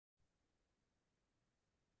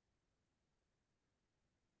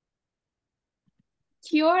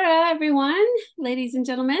Kia ora, everyone, ladies and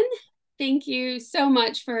gentlemen. Thank you so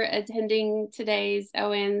much for attending today's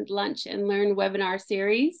OANZ Lunch and Learn webinar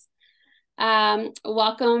series.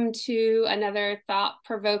 Welcome to another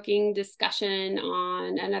thought-provoking discussion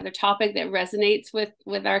on another topic that resonates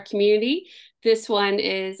with our community. This one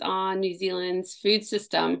is on New Zealand's food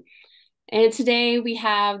system. And today we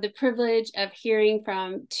have the privilege of hearing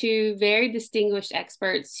from two very distinguished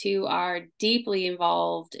experts who are deeply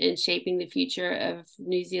involved in shaping the future of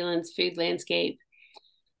New Zealand's food landscape.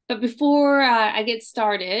 But before I get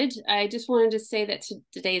started, I just wanted to say that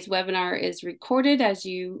today's webinar is recorded, as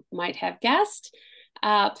you might have guessed.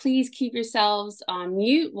 Please keep yourselves on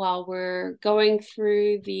mute while we're going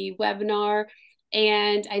through the webinar.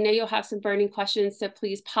 And I know you'll have some burning questions, so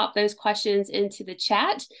please pop those questions into the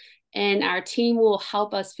chat. And our team will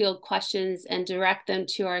help us field questions and direct them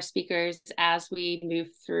to our speakers as we move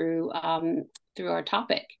through our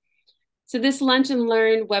topic. So this Lunch and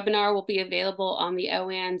Learn webinar will be available on the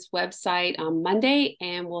OANZ website on Monday,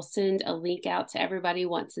 and we'll send a link out to everybody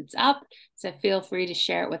once it's up. So feel free to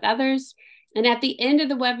share it with others. And at the end of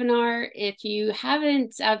the webinar, if you have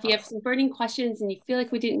some burning questions and you feel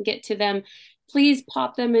like we didn't get to them, please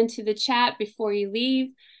pop them into the chat before you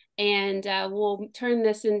leave. And we'll turn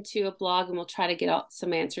this into a blog and we'll try to get out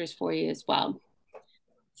some answers for you as well.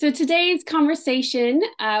 So today's conversation,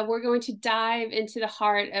 we're going to dive into the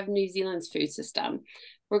heart of New Zealand's food system.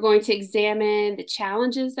 We're going to examine the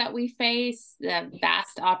challenges that we face, the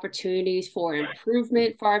vast opportunities for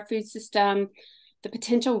improvement for our food system, the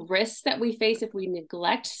potential risks that we face if we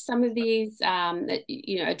neglect some of these,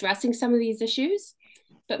 addressing some of these issues.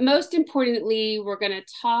 But most importantly, we're going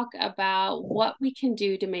to talk about what we can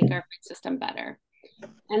do to make our food system better.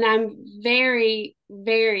 And I'm very,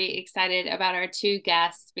 very excited about our two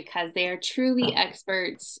guests because they are truly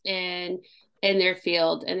experts in their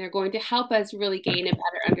field, and they're going to help us really gain a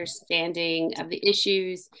better understanding of the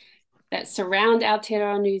issues that surround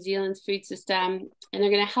Aotearoa New Zealand's food system, and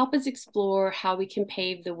they're going to help us explore how we can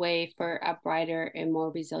pave the way for a brighter and more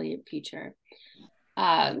resilient future.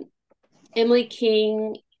 Emily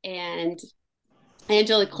King and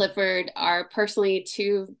Angela Clifford are personally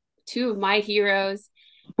two of my heroes.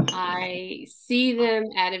 I see them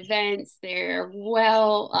at events. They're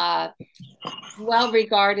well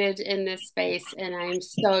regarded in this space, and I'm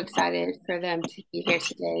so excited for them to be here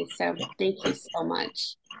today. So thank you so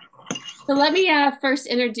much. So let me first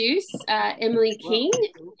introduce Emily King,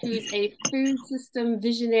 who's a food system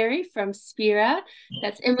visionary from Spira.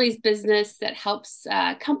 That's Emily's business that helps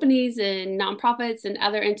companies and nonprofits and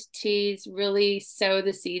other entities really sow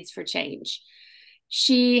the seeds for change.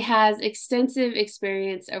 She has extensive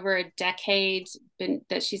experience over a decade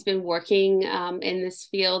that she's been working in this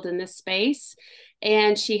field, in this space.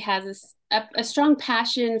 And she has a strong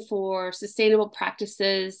passion for sustainable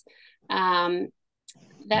practices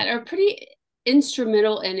that are pretty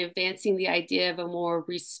instrumental in advancing the idea of a more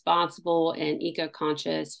responsible and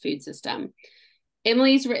eco-conscious food system.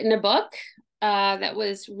 Emily's written a book that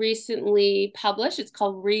was recently published. It's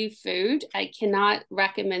called Re-Food. I cannot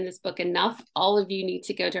recommend this book enough. All of you need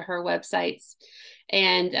to go to her websites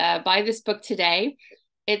and buy this book today.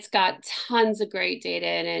 It's got tons of great data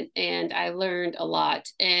in it, and I learned a lot.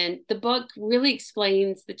 And the book really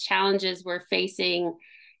explains the challenges we're facing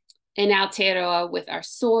in Aotearoa with our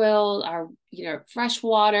soil, our fresh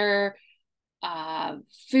water,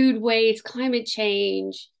 food waste, climate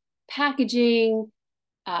change, packaging,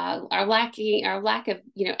 our lack of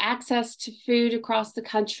access to food across the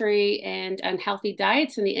country, and unhealthy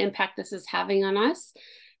diets, and the impact this is having on us,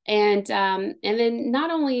 and then not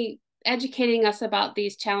only educating us about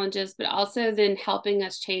these challenges, but also then helping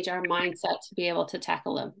us change our mindset to be able to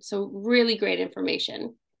tackle them. So really great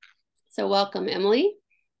information. So welcome, Emily.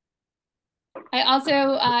 I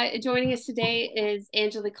also, joining us today is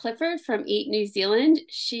Angela Clifford from Eat New Zealand.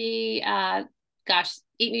 She,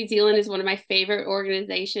 Eat New Zealand is one of my favorite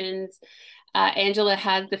organizations. Angela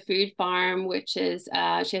has the food farm, which is,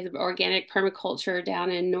 she has an organic permaculture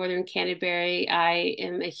down in Northern Canterbury. I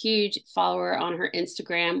am a huge follower on her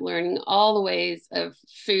Instagram, learning all the ways of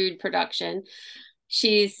food production.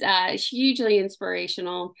 She's hugely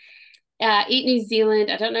inspirational. Eat New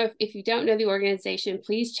Zealand, I don't know if you don't know the organization,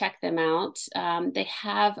 please check them out. They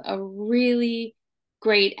have a really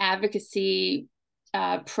great advocacy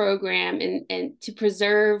program and to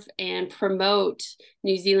preserve and promote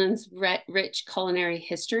New Zealand's rich culinary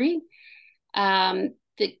history. The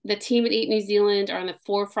team at Eat New Zealand are on the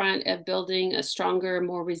forefront of building a stronger,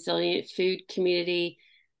 more resilient food community.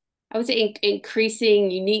 I would say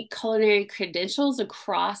increasing unique culinary credentials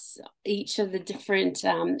across each of the different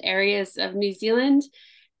areas of New Zealand.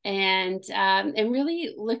 and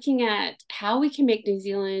really looking at how we can make New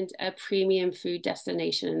Zealand a premium food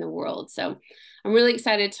destination in the world. So I'm really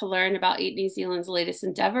excited to learn about Eat New Zealand's latest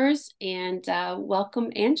endeavors, and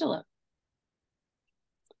welcome, Angela.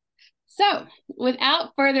 So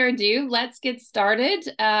without further ado, let's get started.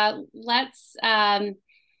 Let's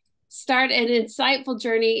start an insightful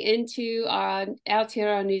journey into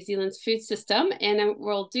Aotearoa New Zealand's food system. And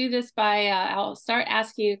we'll do this by, I'll start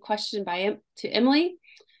asking a question to Emily,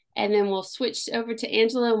 and then we'll switch over to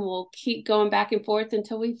Angela, and we'll keep going back and forth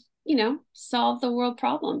until we've, solved the world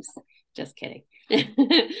problems. Just kidding.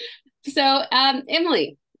 So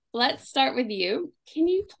Emily, let's start with you. Can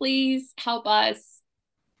you please help us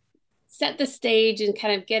set the stage and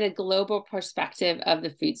kind of get a global perspective of the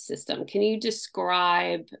food system? Can you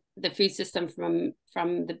describe the food system from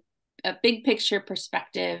a big picture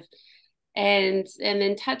perspective, and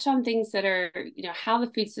then touch on things that are, how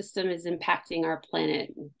the food system is impacting our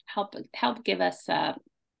planet? Help give us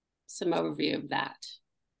some overview of that.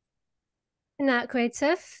 Nā koe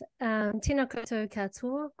Tiff, tēnā koutou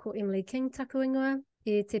katoa, ko Emily King taku ingoa,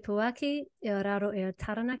 e te puaki, e raro e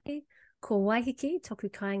taranaki, ko waihiki,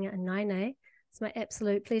 toku kāinga and nainei. It's my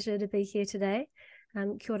absolute pleasure to be here today.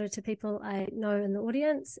 Kia ora to people I know in the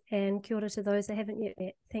audience, and kia ora to those I haven't yet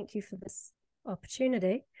met. Thank you for this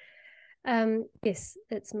opportunity. Yes,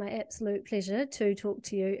 it's my absolute pleasure to talk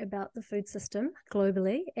to you about the food system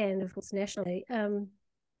globally and of course nationally.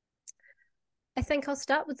 I think I'll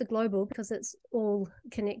start with the global because it's all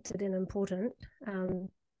connected and important.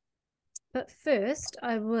 But first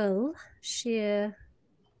I will share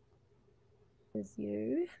with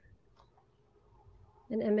you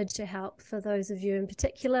an image to help for those of you in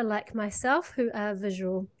particular like myself who are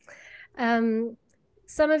visual.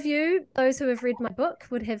 Some of you, those who have read my book,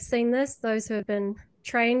 would have seen this. Those who have been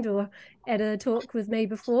trained or at a talk with me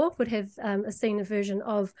before would have seen a version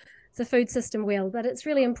of the food system wheel, but it's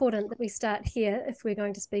really important that we start here if we're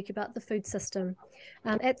going to speak about the food system.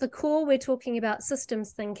 At the core, we're talking about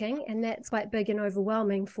systems thinking, and that's quite big and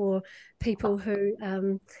overwhelming for people who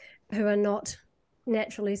are not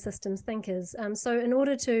naturally systems thinkers. So in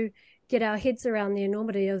order to get our heads around the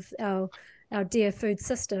enormity of our dear food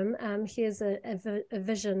system, here's a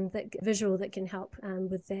visual that can help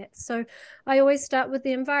with that. So I always start with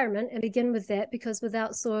the environment and begin with that, because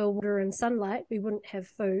without soil, water and sunlight, we wouldn't have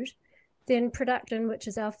food. Then production, which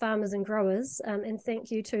is our farmers and growers, and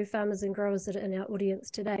thank you to farmers and growers that are in our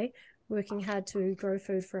audience today, working hard to grow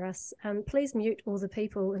food for us. Please mute all the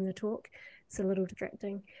people in the talk. It's a little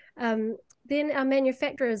distracting. Then our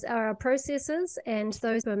manufacturers are our processors and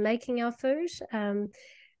those who are making our food,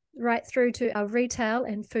 right through to our retail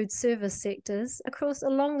and food service sectors. Of course,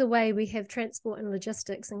 along the way, we have transport and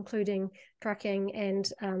logistics, including trucking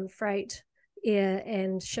and freight, air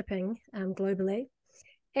and shipping globally.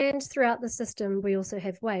 And throughout the system, we also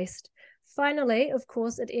have waste. Finally, of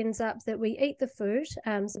course, it ends up that we eat the food.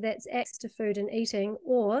 So that's access to food and eating,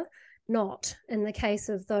 or not, in the case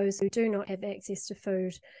of those who do not have access to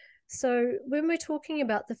food. So when we're talking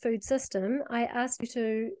about the food system, I ask you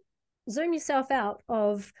to zoom yourself out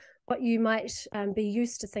of what you might be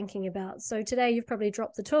used to thinking about. So today you've probably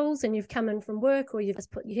dropped the tools and you've come in from work, or you've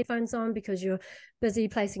just put your headphones on because you're busy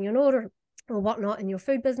placing an order or whatnot in your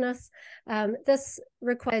food business. This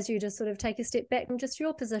requires you to sort of take a step back from just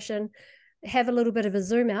your position, have a little bit of a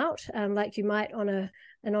zoom out, like you might on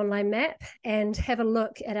an online map, and have a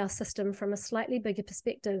look at our system from a slightly bigger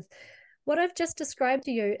perspective. What I've just described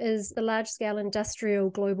to you is the large-scale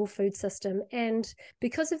industrial global food system, and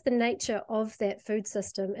because of the nature of that food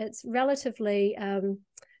system, it's relatively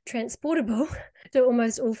transportable to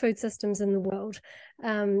almost all food systems in the world.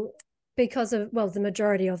 Because of, well, the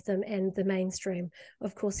majority of them and the mainstream.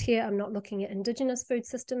 Of course, here I'm not looking at Indigenous food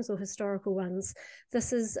systems or historical ones.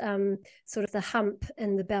 This is sort of the hump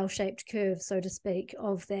in the bell-shaped curve, so to speak,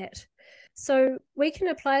 of that. So we can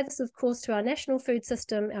apply this, of course, to our national food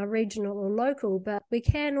system, our regional or local, but we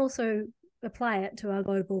can also apply it to our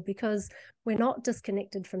global, because we're not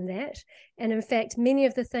disconnected from that. And in fact, many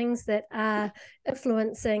of the things that are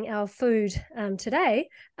influencing our food today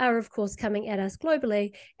are, of course, coming at us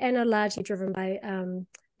globally and are largely driven by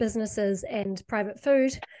businesses and private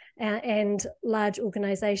food and large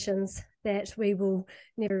organizations that we will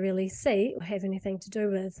never really see or have anything to do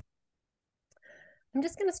with. I'm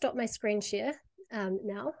just going to stop my screen share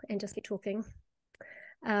now and just keep talking.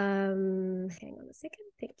 Hang on a second.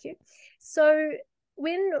 Thank you. So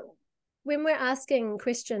when we're asking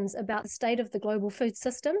questions about the state of the global food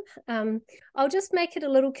system, I'll just make it a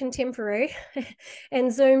little contemporary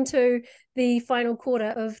and zoom to the final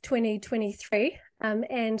quarter of 2023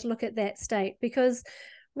 and look at that state, because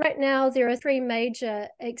right now there are three major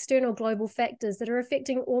external global factors that are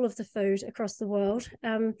affecting all of the food across the world.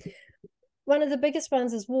 One of the biggest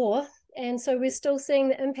ones is war. And so we're still seeing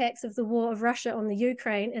the impacts of the war of Russia on the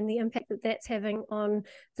Ukraine and the impact that that's having on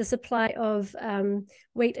the supply of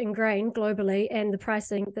wheat and grain globally and the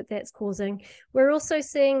pricing that that's causing. We're also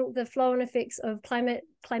seeing the flow and effects of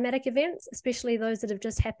climatic events, especially those that have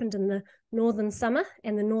just happened in the northern summer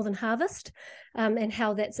and the northern harvest, and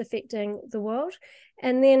how that's affecting the world.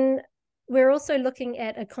 And then we're also looking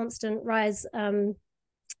at a constant rise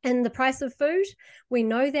in the price of food. We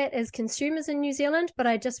know that as consumers in New Zealand, but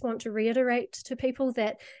I just want to reiterate to people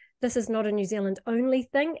that this is not a New Zealand only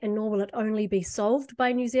thing, and nor will it only be solved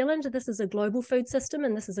by New Zealand. This is a global food system,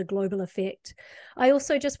 and this is a global effect. I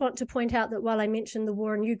also just want to point out that while I mentioned the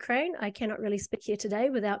war in Ukraine, I cannot really speak here today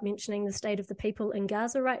without mentioning the state of the people in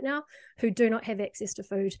Gaza right now who do not have access to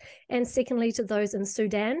food. And secondly, to those in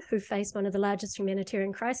Sudan who face one of the largest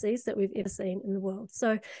humanitarian crises that we've ever seen in the world.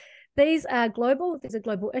 So these are global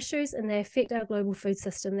issues, and they affect our global food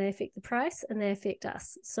system. They affect the price and they affect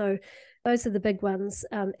us. So those are the big ones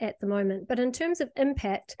at the moment. But in terms of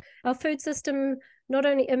impact, our food system not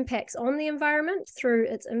only impacts on the environment through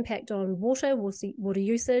its impact on water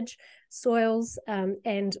usage, soils,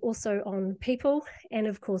 and also on people, and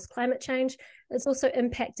of course climate change. It's also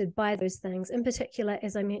impacted by those things, in particular,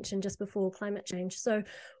 as I mentioned just before, climate change. So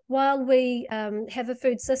while we have a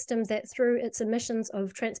food system that through its emissions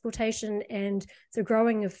of transportation and the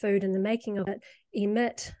growing of food and the making of it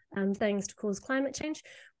emit things to cause climate change,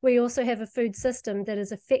 we also have a food system that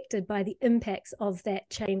is affected by the impacts of that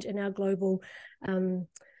change in our global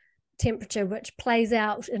temperature, which plays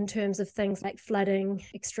out in terms of things like flooding,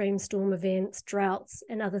 extreme storm events, droughts,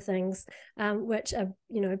 and other things, which are,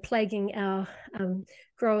 plaguing our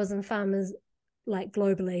growers and farmers like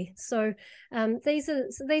globally. So these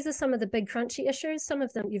are some of the big crunchy issues. Some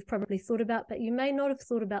of them you've probably thought about, but you may not have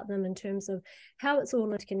thought about them in terms of how it's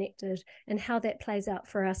all interconnected and how that plays out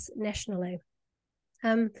for us nationally.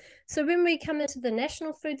 So when we come into the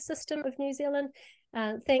national food system of New Zealand,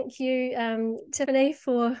 thank you, Tiffany,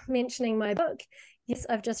 for mentioning my book. Yes,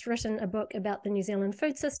 I've just written a book about the New Zealand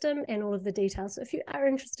food system and all of the details. So if you are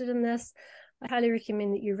interested in this, I highly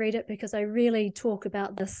recommend that you read it, because I really talk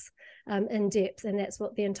about this in depth, and that's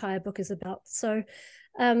what the entire book is about. So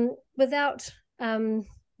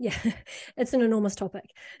yeah, it's an enormous topic.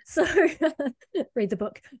 So read the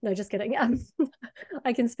book. No, just kidding.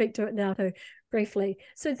 I can speak to it now too, briefly.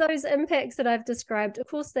 So those impacts that I've described, of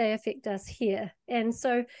course, they affect us here. And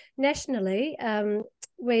so nationally,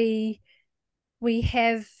 we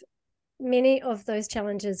have many of those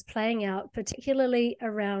challenges playing out, particularly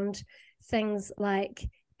around things like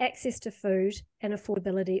access to food and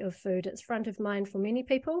affordability of food. It's front of mind for many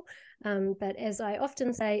people, but as I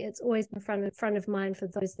often say, it's always been front of mind for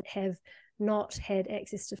those that have not had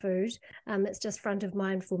access to food. It's just front of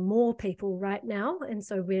mind for more people right now, and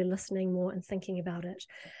so we're listening more and thinking about it.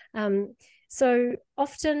 So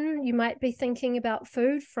often you might be thinking about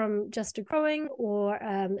food from just a growing or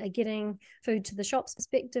a getting food to the shops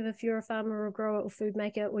perspective if you're a farmer or grower or food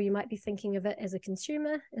maker, or you might be thinking of it as a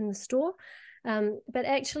consumer in the store. But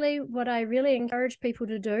actually what I really encourage people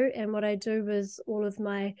to do, and what I do with all of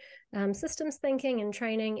my systems thinking and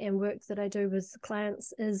training and work that I do with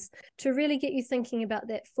clients, is to really get you thinking about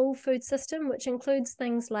that full food system, which includes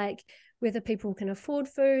things like whether people can afford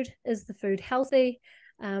food, is the food healthy,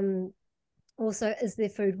 also is there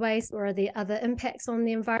food waste, or are there other impacts on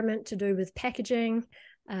the environment to do with packaging,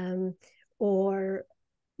 or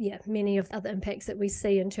many of the other impacts that we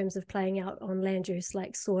see in terms of playing out on land use,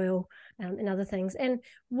 like soil and other things. And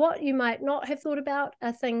what you might not have thought about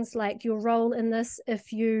are things like your role in this.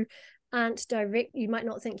 If you aren't direct, you might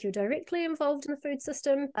not think you're directly involved in the food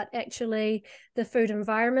system, but actually the food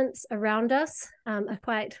environments around us are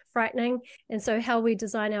quite frightening. And so how we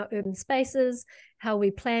design our urban spaces, how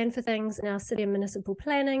we plan for things in our city and municipal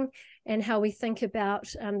planning, and how we think about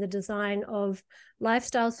the design of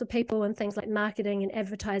lifestyles for people and things like marketing and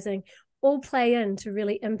advertising, all play in to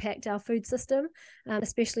really impact our food system,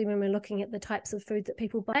 especially when we're looking at the types of food that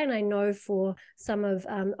people buy. And I know for some of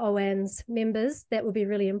OANZ members, that will be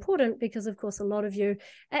really important, because of course, a lot of you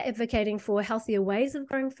are advocating for healthier ways of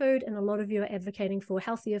growing food, and a lot of you are advocating for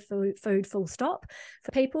healthier food full stop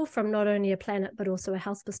for people from not only a planet, but also a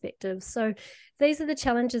health perspective. So these are the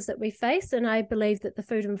challenges that we face. And I believe that the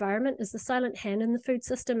food environment is the silent hand in the food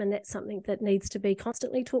system. And that's something that needs to be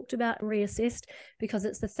constantly talked about and reassessed, because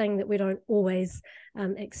it's the thing that we don't don't always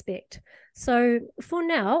expect. So for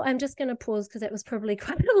now, I'm just going to pause because that was probably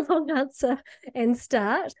quite a long answer and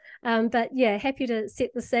start. But yeah, happy to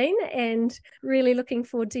set the scene and really looking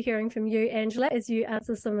forward to hearing from you, Angela, as you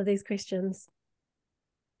answer some of these questions.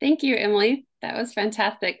 Thank you, Emily. That was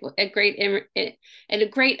fantastic. A great and a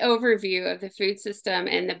great overview of the food system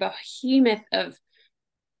and the behemoth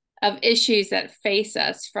of issues that face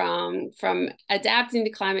us, from adapting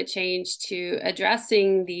to climate change to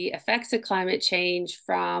addressing the effects of climate change,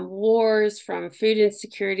 from wars, from food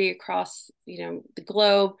insecurity across the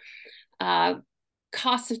globe,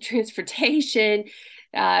 costs of transportation,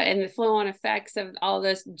 and the flow-on effects of all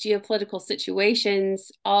those geopolitical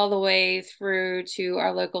situations, all the way through to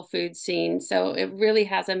our local food scene. So it really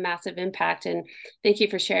has a massive impact. And thank you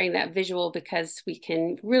for sharing that visual, because we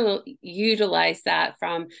can really utilize that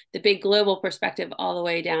from the big global perspective all the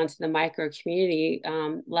way down to the micro community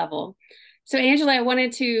level. So Angela, I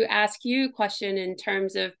wanted to ask you a question in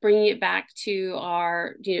terms of bringing it back to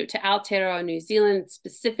to Aotearoa New Zealand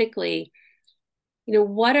specifically.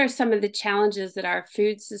 What are some of the challenges that our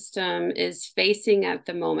food system is facing at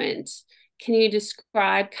the moment? Can you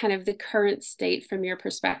describe kind of the current state from your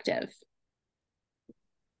perspective?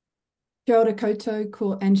 Kia ora koutou,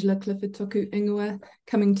 ko Angela Clifford toku ingoa,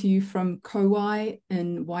 coming to you from Kauai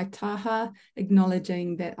in Waitaha,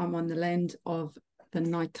 acknowledging that I'm on the land of the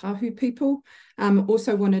Ngāi Tahu people.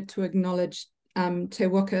 Also wanted to acknowledge Te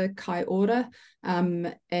Waka Kai Ora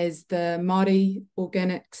as the Māori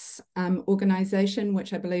Organics organisation,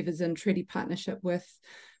 which I believe is in treaty partnership with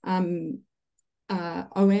OANZ,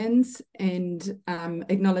 and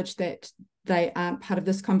acknowledge that they aren't part of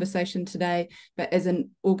this conversation today, but as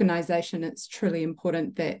an organisation, it's truly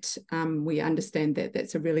important that we understand that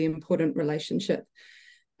that's a really important relationship.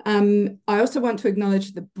 I also want to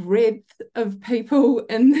acknowledge the breadth of people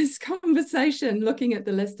in this conversation. Looking at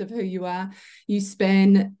the list of who you are, you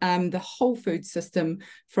span the whole food system,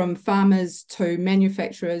 from farmers to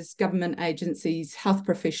manufacturers, government agencies, health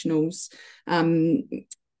professionals,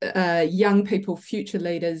 young people, future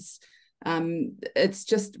leaders. It's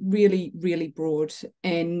just really, really broad.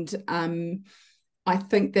 And I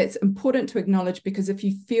think that's important to acknowledge, because if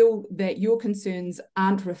you feel that your concerns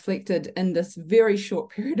aren't reflected in this very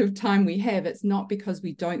short period of time we have, it's not because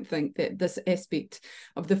we don't think that this aspect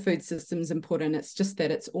of the food system is important. It's just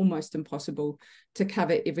that it's almost impossible to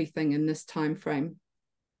cover everything in this time frame.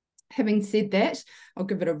 Having said that, I'll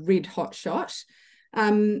give it a red hot shot.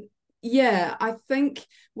 Yeah, I think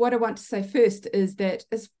what I want to say first is that,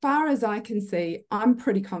 as far as I can see, I'm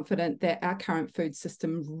pretty confident that our current food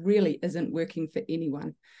system really isn't working for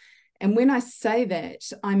anyone. And when I say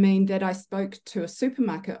that, I mean that I spoke to a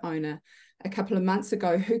supermarket owner a couple of months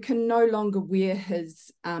ago who can no longer wear his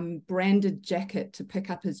branded jacket to pick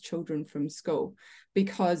up his children from school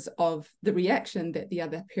because of the reaction that the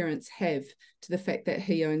other parents have to the fact that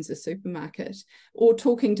he owns a supermarket. Or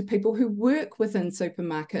talking to people who work within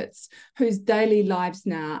supermarkets whose daily lives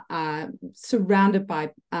now are surrounded by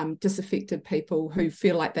disaffected people who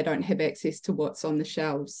feel like they don't have access to what's on the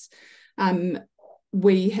shelves.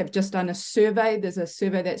 We have just done a survey. There's a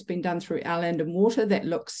survey that's been done through Our Land and Water that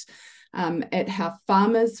looks at how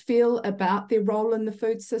farmers feel about their role in the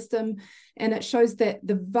food system. And it shows that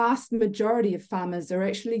the vast majority of farmers are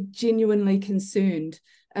actually genuinely concerned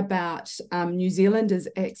about New Zealanders'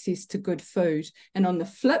 access to good food. And on the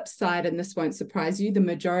flip side, and this won't surprise you, the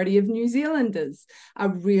majority of New Zealanders are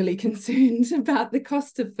really concerned about the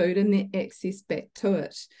cost of food and their access back to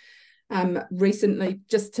it. Recently,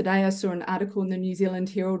 just today, I saw an article in the New Zealand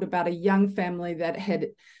Herald about a young family that had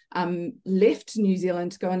left New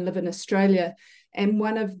Zealand to go and live in Australia. And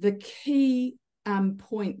one of the key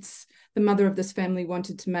points the mother of this family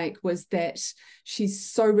wanted to make was that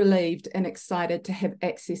she's so relieved and excited to have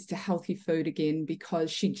access to healthy food again,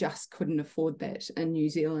 because she just couldn't afford that in New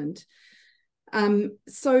Zealand.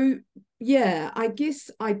 So, yeah, I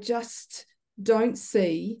guess I just don't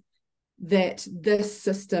see that this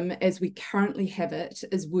system as we currently have it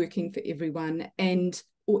is working for everyone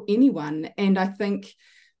or anyone. And I think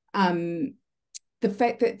the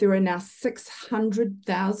fact that there are now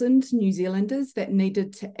 600,000 New Zealanders that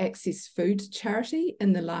needed to access food charity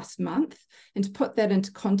in the last month, and to put that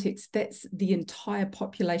into context, that's the entire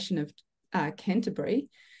population of Canterbury,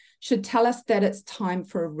 should tell us that it's time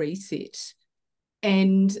for a reset.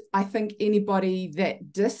 And I think anybody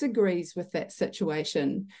that disagrees with that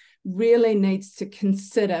situation really needs to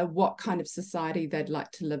consider what kind of society they'd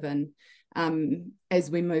like to live in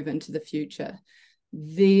as we move into the future.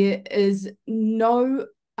 There is no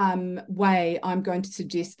way I'm going to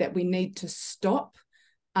suggest that we need to stop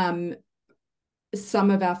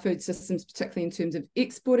some of our food systems, particularly in terms of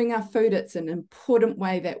exporting our food. It's an important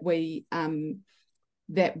way that we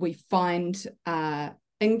find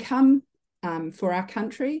income for our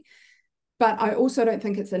country. But I also don't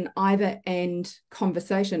think it's an either and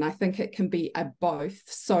conversation. I think it can be a both.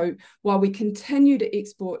 So while we continue to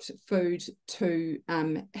export food to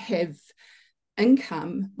have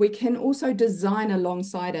income, we can also design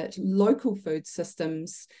alongside it local food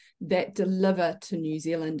systems that deliver to New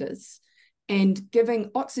Zealanders. And giving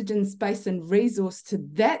oxygen, space, and resource to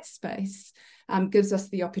that space gives us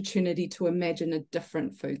the opportunity to imagine a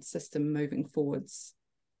different food system moving forwards.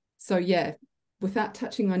 So yeah, without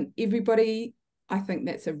touching on everybody, I think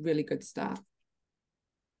that's a really good start.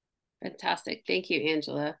 Fantastic. Thank you,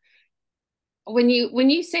 Angela. When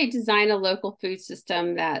you say design a local food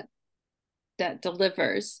system that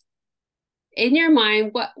delivers, in your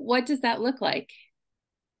mind, what does that look like?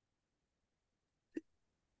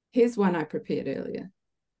 Here's one I prepared earlier.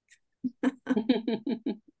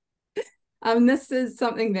 This is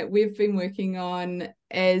something that we've been working on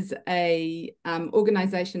as a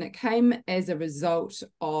organisation. It came as a result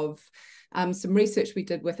of some research we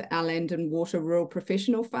did with our Land and Water Rural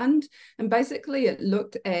Professional Fund. And basically it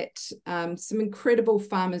looked at some incredible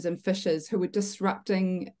farmers and fishers who were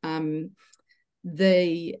disrupting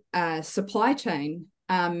the supply chain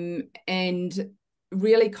and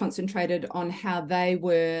really concentrated on how they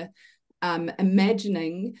were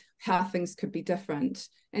imagining how things could be different.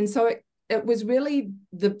 And so it was really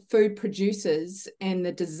the food producers and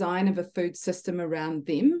the design of a food system around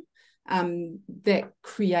them that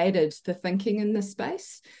created the thinking in this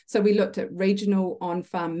space. So we looked at regional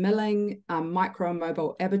on-farm milling, micro and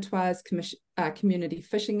mobile abattoirs, community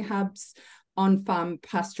fishing hubs, on-farm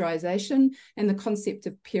pasteurization, and the concept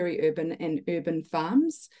of peri-urban and urban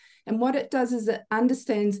farms. And what it does is it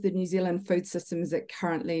understands the New Zealand food system as it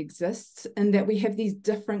currently exists, and that we have these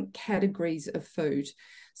different categories of food.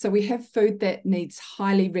 So we have food that needs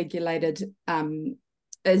highly regulated,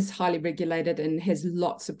 is highly regulated and has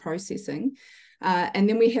lots of processing. And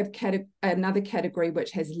then we have another category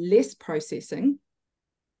which has less processing.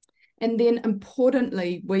 And then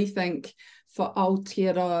importantly, we think for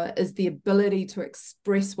Aotearoa is the ability to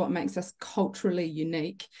express what makes us culturally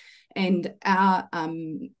unique. And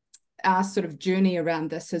our sort of journey around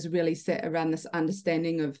this has really sat around this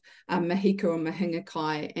understanding of mahiko or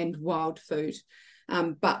mahingakai and wild food.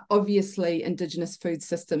 But obviously Indigenous food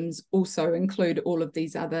systems also include all of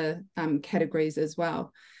these other categories as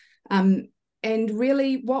well. And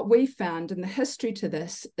really what we found in the history to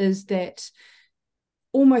this is that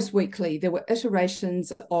almost weekly there were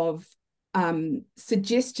iterations of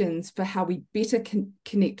suggestions for how we better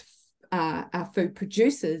connect our food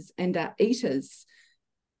producers and our eaters.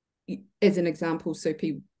 As an example,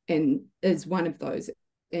 Supi is one of those,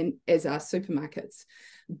 and as are supermarkets.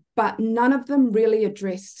 But none of them really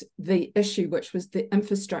addressed the issue, which was the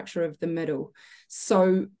infrastructure of the middle.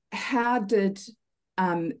 So how did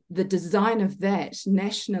the design of that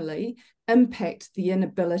nationally impact the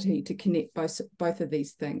inability to connect both of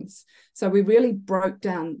these things? So we really broke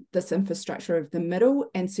down this infrastructure of the middle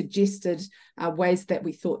and suggested ways that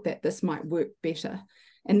we thought that this might work better.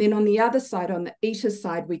 And then on the other side, on the eater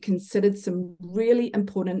side, we considered some really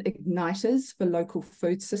important igniters for local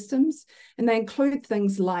food systems. And they include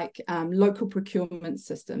things like local procurement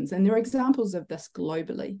systems. And there are examples of this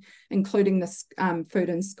globally, including this Food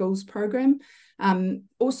in Schools program.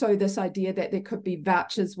 Also this idea that there could be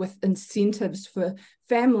vouchers with incentives for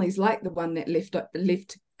families like the one that left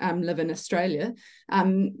live in Australia,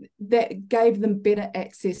 that gave them better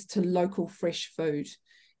access to local fresh food.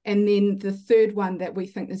 And then the third one that we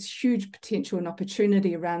think there's huge potential and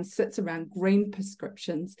opportunity around sits around green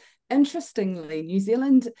prescriptions. Interestingly, New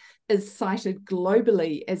Zealand is cited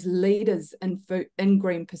globally as leaders in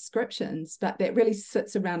green prescriptions, but that really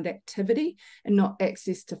sits around activity and not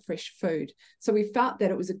access to fresh food. So we felt that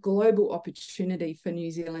it was a global opportunity for New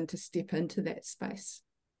Zealand to step into that space.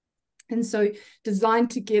 And so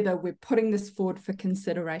designed together, we're putting this forward for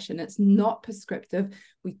consideration. It's not prescriptive.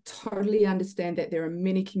 We totally understand that there are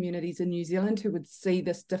many communities in New Zealand who would see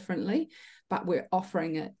this differently, but we're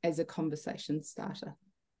offering it as a conversation starter.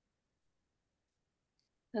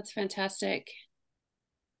 That's fantastic.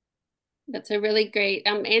 That's a really great,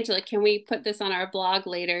 Angela, can we put this on our blog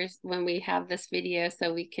later when we have this video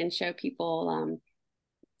so we can show people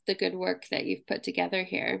the good work that you've put together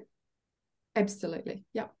here? Absolutely.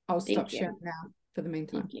 Yep. I'll stop sharing now for the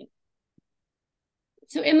meantime. Thank you.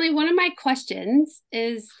 So Emily, one of my questions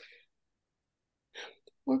is,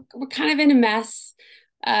 we're kind of in a mess.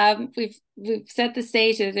 We've set the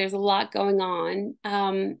stage that there's a lot going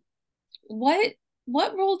on. What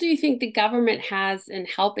what role do you think the government has in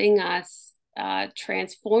helping us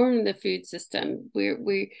transform the food system?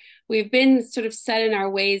 We've been sort of set in our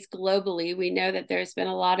ways globally. We know that there's been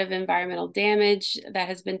a lot of environmental damage that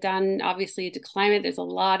has been done, obviously, to climate. There's a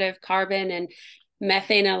lot of carbon and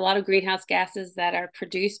methane and a lot of greenhouse gases that are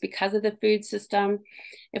produced because of the food system.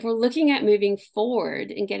 If we're looking at moving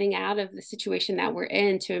forward and getting out of the situation that we're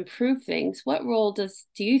in to improve things, what role do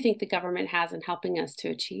you think the government has in helping us to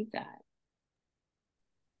achieve that?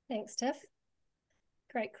 Thanks, Tiff.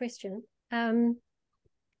 Great question. There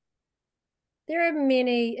are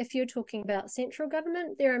many, if you're talking about central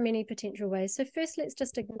government, there are many potential ways. So first, let's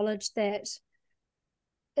just acknowledge that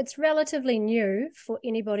it's relatively new for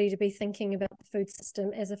anybody to be thinking about the food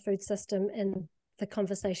system as a food system in the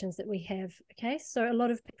conversations that we have, okay? So a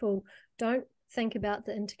lot of people don't think about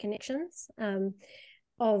the interconnections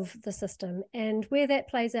of the system, and where that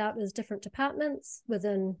plays out is different departments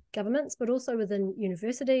within governments, but also within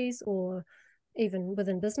universities or even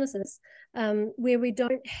within businesses, where we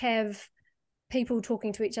don't have people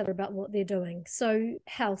talking to each other about what they're doing. So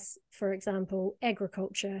health, for example,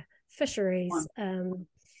 agriculture, fisheries,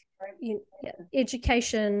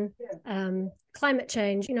 education, climate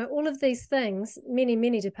change, all of these things,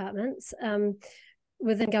 many departments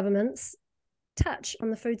within governments touch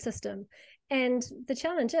on the food system. And the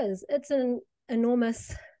challenge is it's an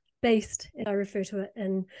enormous beast, as I refer to it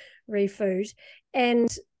in Re-Food, and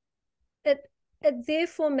it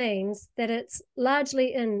therefore means that it's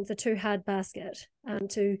largely in the too hard basket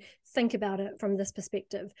to think about it from this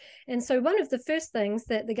perspective. And so one of the first things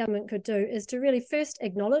that the government could do is to really first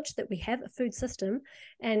acknowledge that we have a food system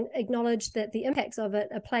and acknowledge that the impacts of it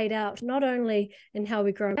are played out not only in how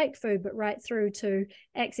we grow and make food, but right through to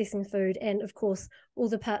accessing food. And of course, all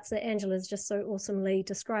the parts that Angela's just so awesomely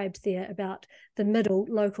described there about the middle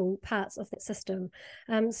local parts of that system.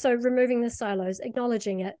 So removing the silos,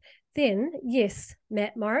 acknowledging it. Then, yes,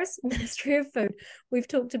 Matt Morris, Ministry of Food, we've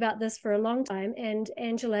talked about this for a long time, and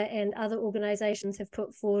Angela and other organisations have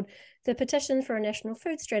put forward the petition for a national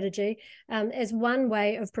food strategy as one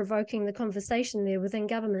way of provoking the conversation there within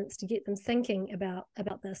governments to get them thinking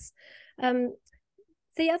about this.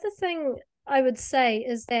 The other thing I would say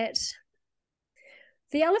is that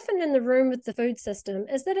the elephant in the room with the food system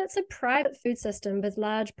is that it's a private food system with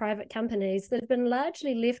large private companies that have been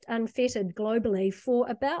largely left unfettered globally for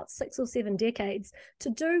about 6 or 7 decades to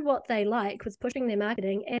do what they like with pushing their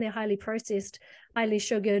marketing and their highly processed, highly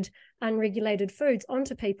sugared, unregulated foods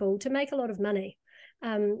onto people to make a lot of money.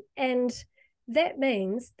 And that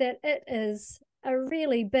means that it is a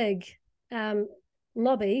really big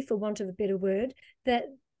lobby, for want of a better word,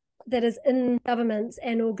 that is in governments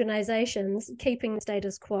and organizations keeping the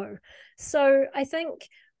status quo. So I think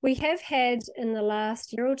we have had in the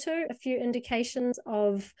last year or two a few indications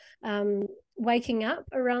of waking up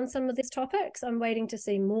around some of these topics. I'm waiting to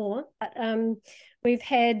see more. But we've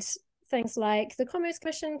had things like the Commerce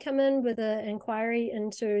Commission come in with an inquiry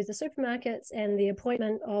into the supermarkets and the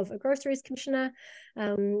appointment of a groceries commissioner.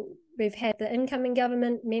 We've had the incoming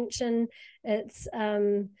government mention its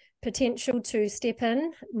potential to step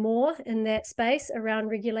in more in that space around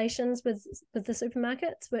regulations with the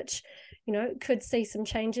supermarkets, which could see some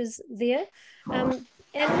changes there. And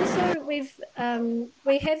also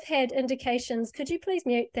we have had indications. Could you please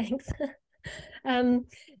mute? Thanks.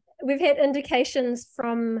 We've had indications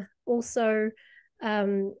from also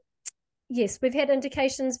yes, we've had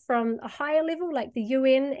indications from a higher level, like the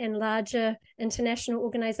UN and larger international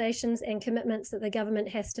organizations, and commitments that the government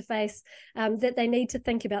has to face, that they need to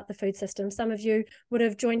think about the food system. Some of you would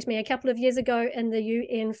have joined me a couple of years ago in the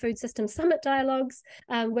UN Food System Summit dialogues,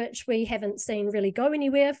 which we haven't seen really go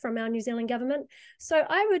anywhere from our New Zealand government. So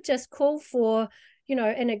I would just call for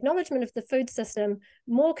an acknowledgement of the food system,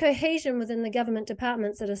 more cohesion within the government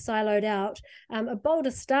departments that are siloed out, a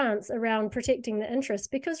bolder stance around protecting the interests,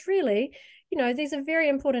 because really, these are very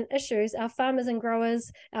important issues. Our farmers and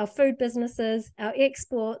growers, our food businesses, our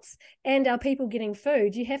exports, and our people getting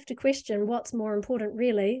food. You have to question what's more important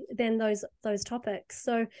really than those topics.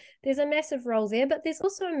 So there's a massive role there, but there's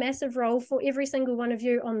also a massive role for every single one of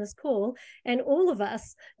you on this call and all of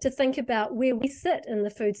us to think about where we sit in the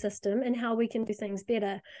food system and how we can do things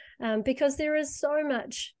better, because there is so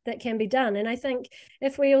much that can be done. And I think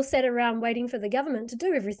if we all sat around waiting for the government to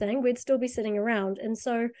do everything, we'd still be sitting around. And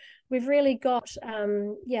so we've really got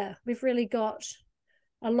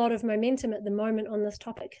a lot of momentum at the moment on this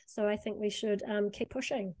topic. So I think we should keep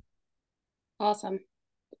pushing. Awesome.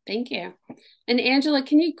 Thank you. And Angela,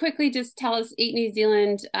 can you quickly just tell us, Eat New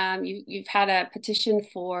Zealand, you've had a petition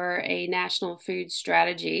for a national food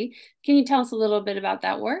strategy. Can you tell us a little bit about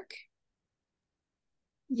that work?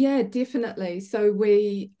 Yeah, definitely. So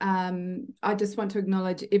I just want to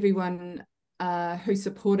acknowledge everyone who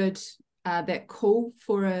supported that call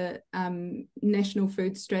for a national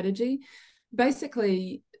food strategy.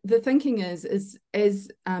 Basically, the thinking is as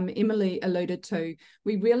Emily alluded to,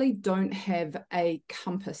 we really don't have a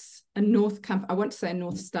compass, a north compass. I want to say a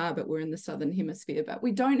North Star, but we're in the Southern Hemisphere, but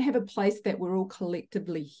we don't have a place that we're all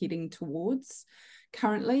collectively heading towards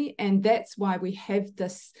currently. And that's why we have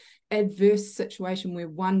this adverse situation where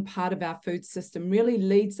one part of our food system really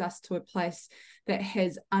leads us to a place that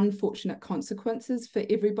has unfortunate consequences for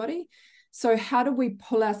everybody. So how do we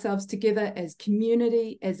pull ourselves together as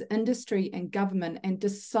community, as industry and government, and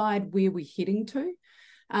decide where we're heading to,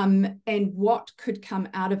 and what could come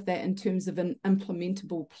out of that in terms of an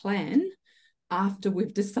implementable plan after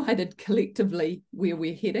we've decided collectively where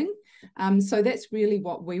we're heading? So that's really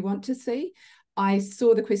what we want to see. I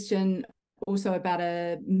saw the question also about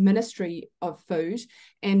a ministry of food,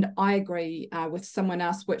 and I agree with someone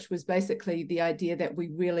else, which was basically the idea that we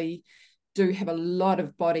really do have a lot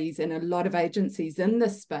of bodies and a lot of agencies in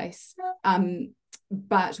this space,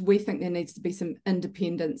 but we think there needs to be some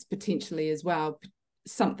independence potentially as well,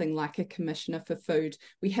 something like a commissioner for food.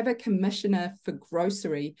 We have a commissioner for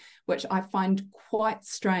grocery, which I find quite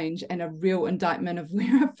strange and a real indictment of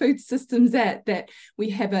where our food system's at, that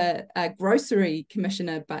we have a grocery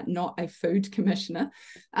commissioner but not a food commissioner.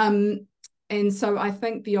 And so I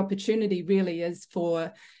think the opportunity really is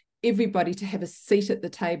for everybody to have a seat at the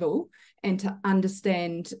table and to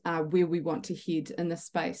understand where we want to head in this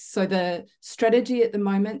space. So the strategy at the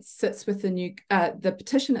moment sits with the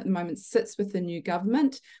petition at the moment sits with the new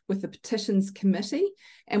government, with the petitions committee,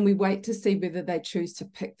 and we wait to see whether they choose to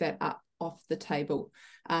pick that up off the table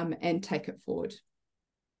and take it forward.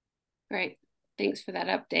 Great, thanks for that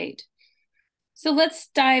update. So let's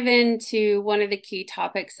dive into one of the key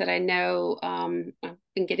topics that I know I've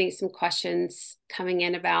been getting some questions coming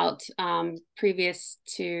in about previous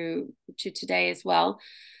to today as well.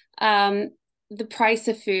 The price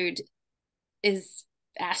of food is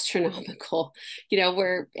astronomical.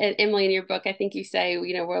 Emily, in your book, I think you say,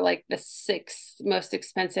 we're like the 6th most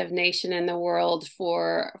expensive nation in the world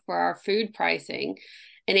for our food pricing.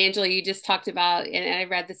 And Angela, you just talked about, and I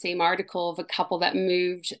read the same article of a couple that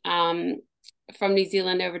moved from New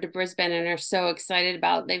Zealand over to Brisbane and are so excited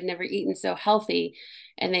about, they've never eaten so healthy,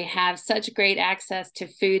 and they have such great access to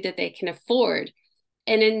food that they can afford.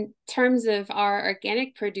 And in terms of our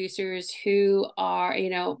organic producers who are,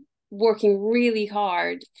 working really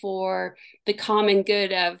hard for the common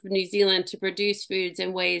good of New Zealand to produce foods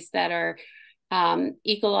in ways that are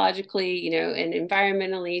ecologically, and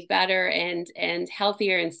environmentally better and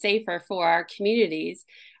healthier and safer for our communities,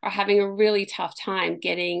 are having a really tough time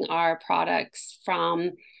getting our products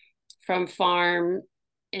from farm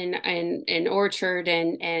and orchard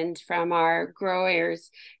and from our growers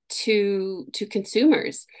to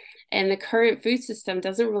consumers. And the current food system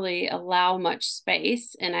doesn't really allow much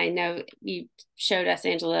space. And I know you showed us,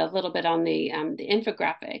 Angela, a little bit on the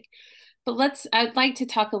infographic. But I'd like to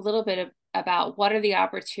talk a little bit about what are the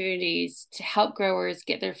opportunities to help growers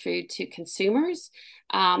get their food to consumers,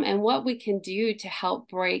 and what we can do to help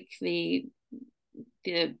break the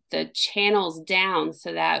channels down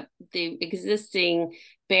so that the existing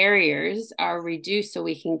barriers are reduced so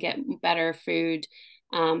we can get better food,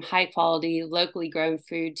 high quality, locally grown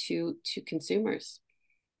food to consumers.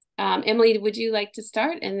 Emily, would you like to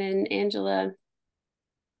start? And then Angela.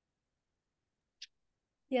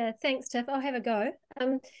 Yeah, thanks, Tiff. I'll have a go.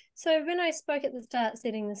 So when I spoke at the start,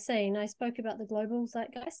 setting the scene, I spoke about the global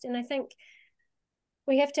zeitgeist, and I think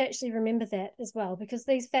we have to actually remember that as well, because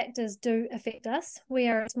these factors do affect us. We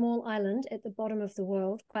are a small island at the bottom of the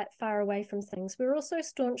world, quite far away from things. We're also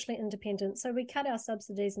staunchly independent. So we cut our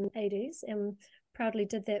subsidies in the 80s and proudly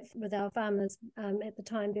did that with our farmers at the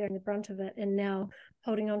time, bearing the brunt of it, and now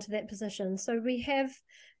holding on to that position. So we have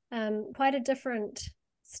quite a different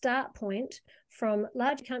start point from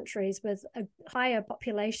large countries with a higher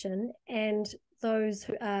population and those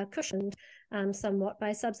who are cushioned somewhat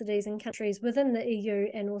by subsidies in countries within the EU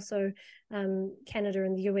and also Canada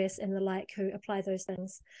and the US and the like, who apply those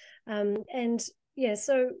things. And yeah,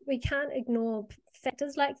 so we can't ignore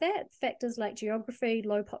factors like that, factors like geography,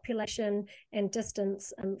 low population, and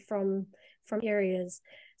distance from areas.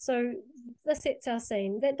 So this sets our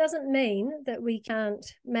scene. That doesn't mean that we can't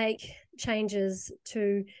make changes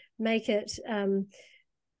to make it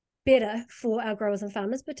better for our growers and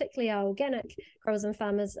farmers, particularly our organic growers and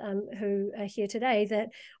farmers who are here today, that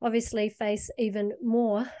obviously face even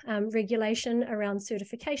more regulation around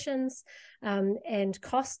certifications and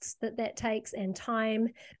costs that takes, and time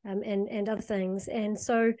and other things. And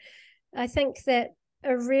so I think that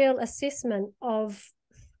a real assessment of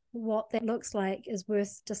what that looks like is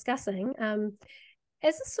worth discussing.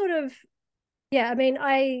 As a sort of, yeah, I mean,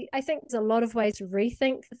 I think there's a lot of ways to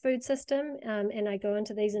rethink the food system, and I go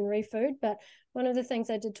into these in Re-Food, but one of the things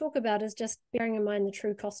I did talk about is just bearing in mind the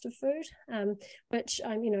true cost of food, which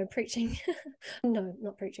I'm, preaching, no,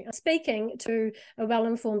 not preaching, I'm speaking to a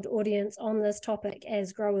well-informed audience on this topic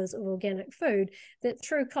as growers of organic food, that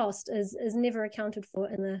true cost is never accounted for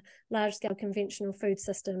in the large-scale conventional food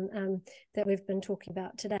system that we've been talking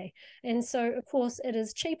about today. And so, of course, it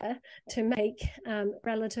is cheaper to make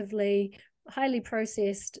relatively highly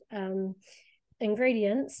processed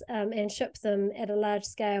ingredients and ship them at a large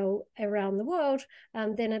scale around the world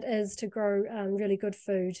than it is to grow really good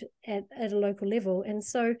food at a local level. And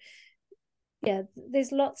so, yeah,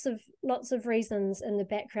 there's lots of reasons in the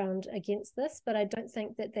background against this, but I don't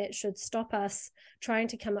think that should stop us trying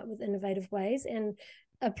to come up with innovative ways, and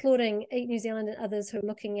applauding Eat New Zealand and others who are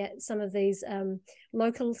looking at some of these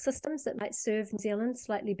local systems that might serve New Zealand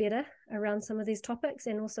slightly better around some of these topics,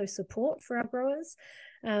 and also support for our growers,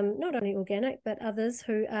 not only organic, but others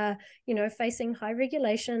who are, facing high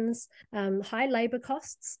regulations, high labor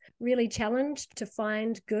costs, really challenged to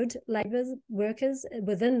find good labor workers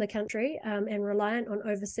within the country, and reliant on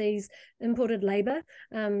overseas imported labor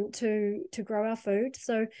to grow our food.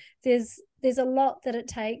 So there's a lot that it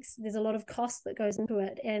takes. There's a lot of cost that goes into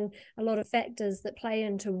it, and a lot of factors that play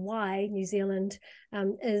into why New Zealand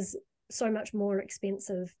is so much more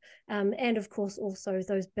expensive. And of course, also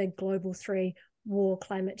those big global three: war,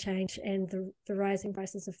 climate change, and the rising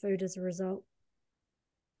prices of food as a result.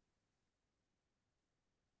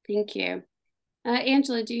 Thank you.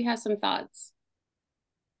 Angela, do you have some thoughts?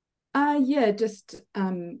 Yeah, just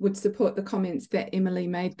would support the comments that Emily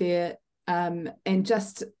made there, and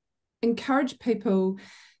just encourage people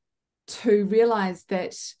to realize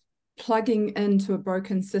that plugging into a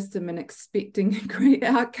broken system and expecting a great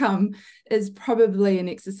outcome is probably an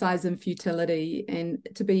exercise in futility. And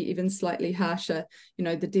to be even slightly harsher,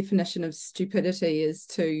 the definition of stupidity is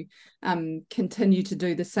to continue to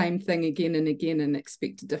do the same thing again and again and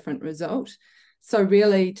expect a different result. So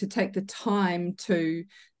really, to take the time to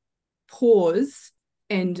pause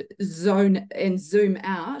and zoom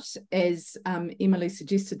out, as Emily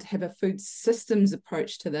suggested, to have a food systems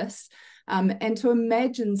approach to this, and to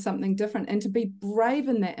imagine something different, and to be brave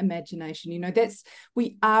in that imagination.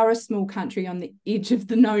 We are a small country on the edge of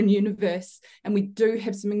the known universe, and we do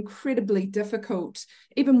have some incredibly difficult,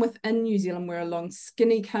 even within New Zealand, we're a long,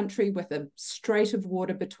 skinny country with a strait of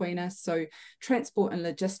water between us, so transport and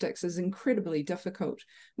logistics is incredibly difficult.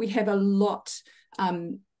 We have a lot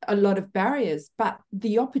of barriers, but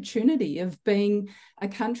the opportunity of being a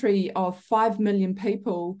country of 5 million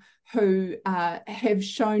people who have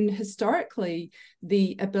shown historically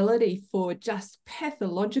the ability for just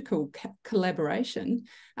pathological collaboration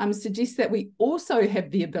suggests that we also have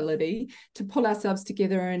the ability to pull ourselves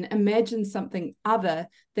together and imagine something other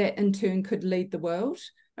that in turn could lead the world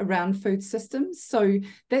around food systems. So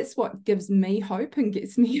that's what gives me hope and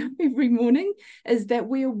gets me up every morning, is that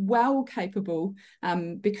we're well capable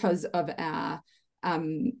because of our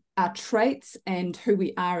traits and who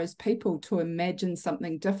we are as people to imagine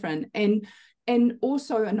something different, and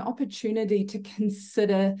also an opportunity to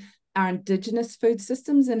consider our Indigenous food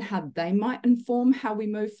systems and how they might inform how we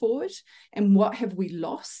move forward, and what have we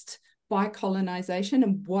lost by colonization,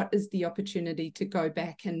 and what is the opportunity to go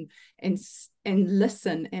back and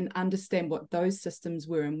listen and understand what those systems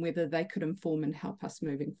were and whether they could inform and help us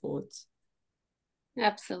moving forwards.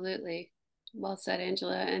 Absolutely. Well said,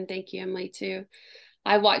 Angela, and thank you, Emily, too.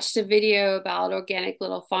 I watched a video about Organic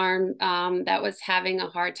Little Farm that was having a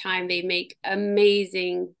hard time. They make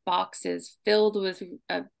amazing boxes filled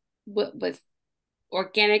with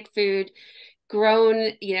organic food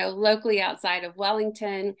grown, locally outside of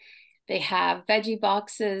Wellington. They have veggie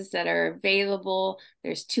boxes that are available.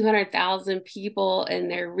 There's 200,000 people in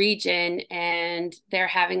their region, and they're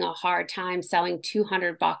having a hard time selling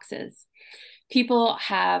 200 boxes. People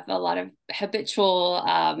have a lot of habitual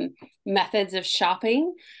methods of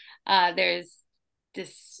shopping. There's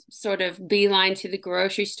this sort of beeline to the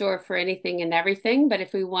grocery store for anything and everything. But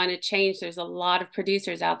if we want to change, there's a lot of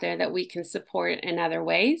producers out there that we can support in other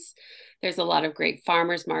ways. There's a lot of great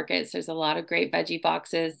farmers markets. There's a lot of great veggie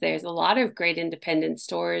boxes. There's a lot of great independent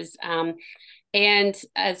stores. And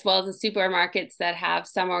as well as the supermarkets that have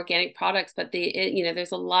some organic products, but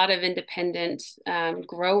there's a lot of independent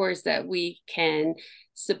growers that we can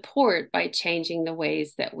support by changing the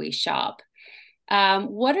ways that we shop.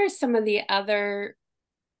 What are some of the other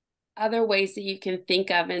ways that you can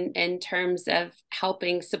think of in terms of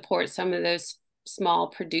helping support some of those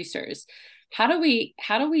small producers? how do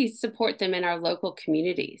we support them in our local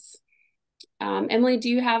communities? Emily, do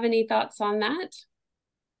you have any thoughts on that?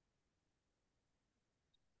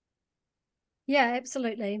 Yeah,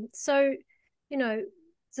 absolutely. So, you know,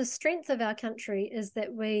 the strength of our country is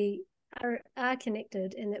that we are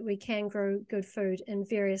connected and that we can grow good food in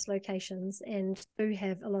various locations and do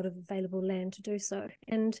have a lot of available land to do so.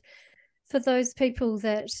 And for those people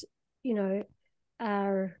that, you know,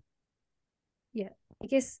 are, yeah, I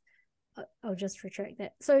guess I'll just retract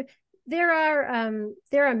that. So there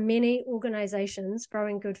are many organizations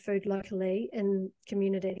growing good food locally in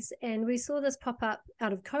communities, and we saw this pop up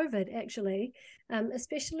out of COVID actually,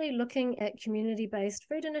 especially looking at community-based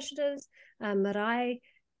food initiatives, marae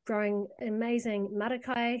growing amazing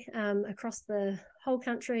marakai across the whole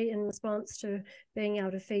country in response to being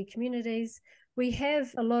able to feed communities. We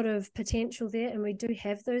have a lot of potential there, and we do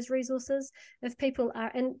have those resources if people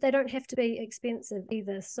are, and they don't have to be expensive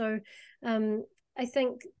either. So I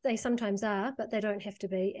think they sometimes are, but they don't have to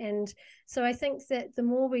be. And so I think that the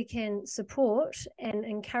more we can support and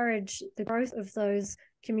encourage the growth of those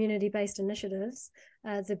community-based initiatives,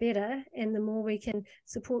 the better. And the more we can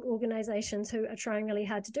support organizations who are trying really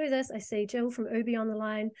hard to do this. I see Jill from Ubi on the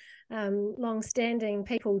line, long-standing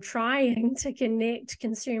people trying to connect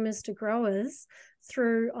consumers to growers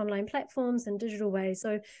through online platforms and digital ways.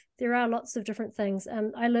 So there are lots of different things.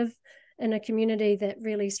 I live in a community that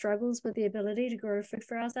really struggles with the ability to grow food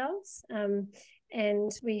for ourselves.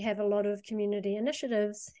 And we have a lot of community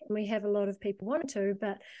initiatives and we have a lot of people wanting to,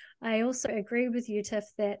 but I also agree with you, Tiff,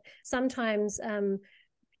 that sometimes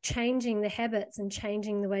changing the habits and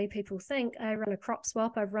changing the way people think. I run a crop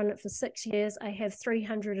swap. I've run it for 6 years. I have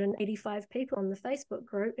 385 people on the Facebook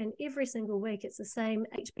group, and every single week it's the same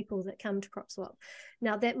 8 people that come to crop swap.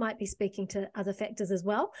 Now that might be speaking to other factors as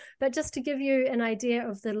well, but just to give you an idea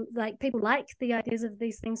of the, like, people like the ideas of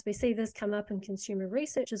these things. We see this come up in consumer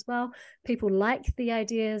research as well. People like the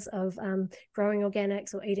ideas of growing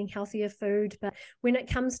organics or eating healthier food, but when it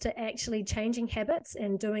comes to actually changing habits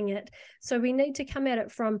and doing it, so we need to come at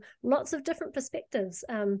it from lots of different perspectives.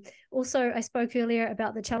 Also, I spoke earlier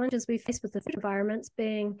about the challenges we face with the food environments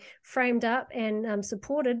being framed up and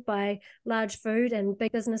supported by large food and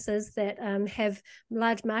big businesses that have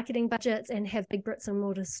large marketing budgets and have big bricks and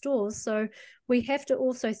mortar stores. So we have to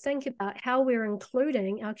also think about how we're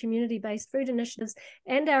including our community-based food initiatives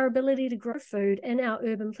and our ability to grow food in our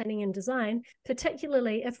urban planning and design,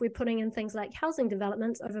 particularly if we're putting in things like housing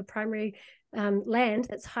developments over primary land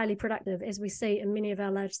that's highly productive, as we see in many of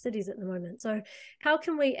our large cities at the moment. So how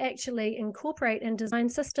can we actually incorporate and design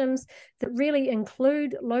systems that really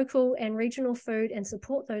include local and regional food and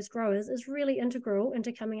support those growers is really integral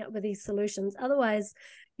into coming up with these solutions. Otherwise,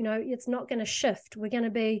 you know, it's not going to shift. We're going to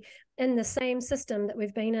be in the same system that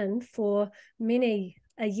we've been in for many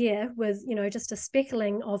a year with, you know, just a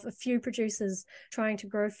speckling of a few producers trying to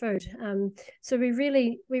grow food. So we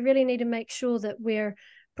really need to make sure that we're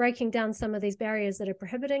breaking down some of these barriers that are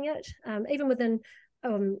prohibiting it. Even within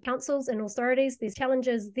councils and authorities, there's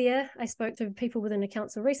challenges there. I spoke to people within a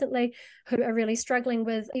council recently who are really struggling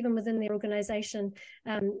with, even within their organisation,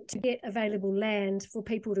 to get available land for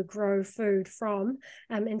people to grow food from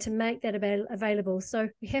and to make that available. So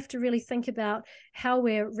we have to really think about how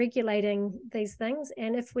we're regulating these things.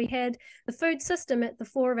 And if we had the food system at the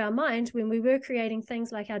fore of our mind when we were creating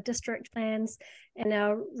things like our district plans and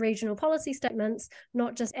our regional policy statements,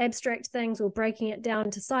 not just abstract things or breaking it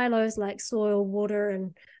down to silos like soil, water,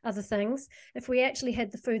 and other things. If we actually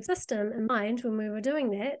had the food system in mind when we were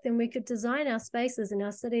doing that, then we could design our spaces in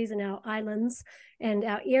our cities and our islands and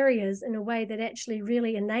our areas in a way that actually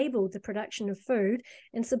really enabled the production of food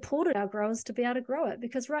and supported our growers to be able to grow it.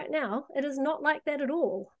 Because right now, it is not like that at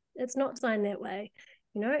all. It's not designed that way.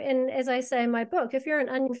 You know, and as I say in my book, if you're an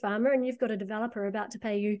onion farmer and you've got a developer about to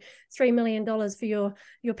pay you $3 million for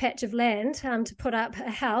your patch of land to put up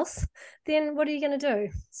a house, then what are you going to do?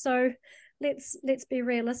 So let's be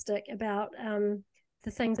realistic about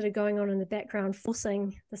the things that are going on in the background,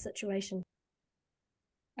 forcing the situation.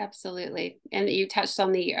 Absolutely. And you touched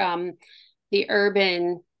on the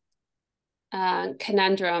urban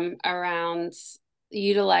conundrum around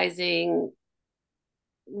utilizing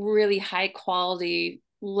really high quality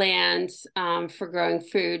land for growing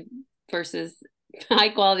food versus high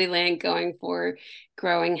quality land going for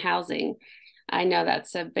growing housing. I know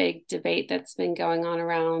that's a big debate that's been going on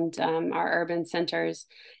around our urban centers.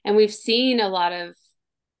 And we've seen a lot of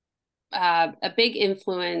a big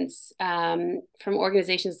influence from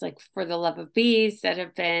organizations like For the Love of Bees that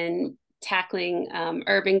have been tackling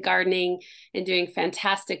urban gardening and doing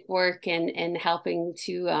fantastic work and helping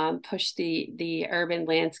to push the urban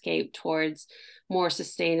landscape towards more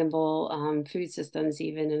sustainable food systems,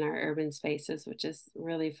 even in our urban spaces, which is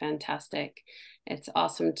really fantastic. It's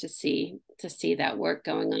awesome to see that work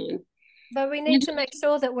going on. But we need to make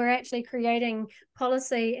sure that we're actually creating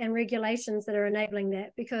policy and regulations that are enabling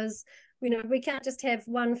that, because we can't just have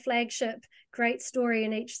one flagship great story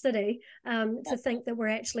in each city to think that we're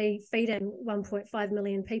actually feeding 1.5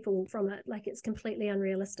 million people from it. Like, it's completely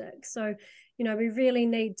unrealistic. So, we really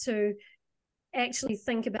need to actually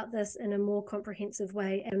think about this in a more comprehensive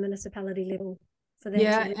way at a municipality level for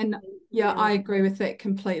that. I agree with that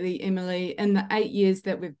completely, Emily. In the 8 years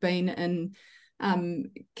that we've been in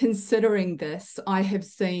considering this, I have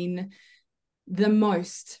seen the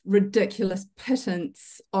most ridiculous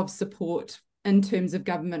pittance of support in terms of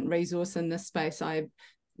government resource in this space.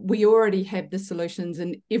 We already have the solutions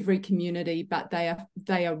in every community, but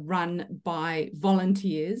they are run by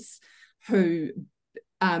volunteers who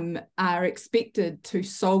are expected to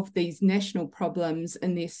solve these national problems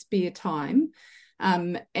in their spare time.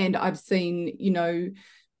 And I've seen,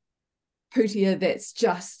 putia that's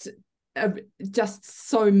just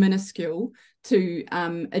so minuscule to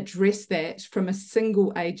address that from a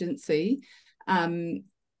single agency.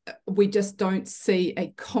 We just don't see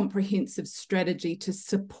a comprehensive strategy to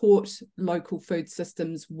support local food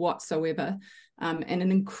systems whatsoever, and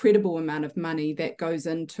an incredible amount of money that goes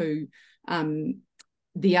into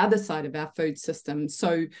the other side of our food system.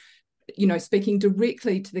 So, speaking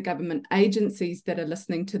directly to the government agencies that are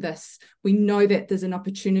listening to this, we know that there's an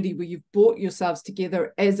opportunity where you've brought yourselves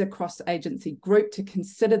together as a cross-agency group to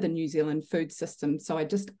consider the New Zealand food system. So I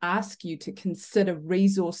just ask you to consider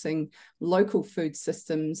resourcing local food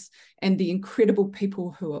systems and the incredible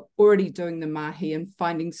people who are already doing the mahi and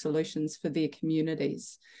finding solutions for their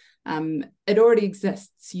communities. It already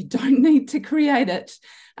exists. You don't need to create it,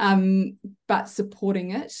 but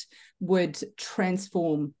supporting it would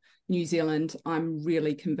transform New Zealand. I'm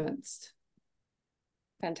really convinced.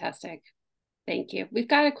 Fantastic. Thank you. We've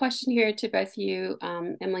got a question here to both you,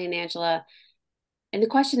 Emily and Angela. And the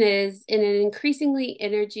question is, in an increasingly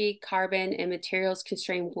energy, carbon, and materials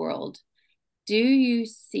constrained world, do you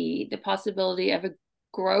see the possibility of a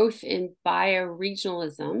growth in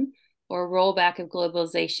bioregionalism or rollback of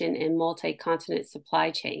globalization and multi-continent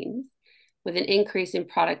supply chains with an increase in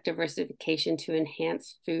product diversification to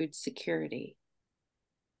enhance food security?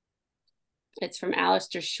 It's from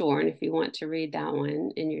Alistair Shorn, if you want to read that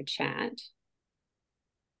one in your chat.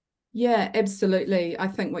 Yeah, absolutely. I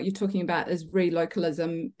think what you're talking about is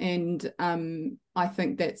relocalism, and I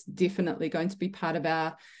think that's definitely going to be part of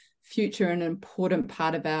our future, an important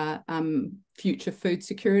part of our future food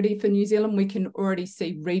security for New Zealand. We can already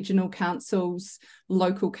see regional councils,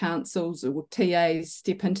 local councils, or TAs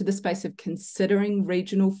step into the space of considering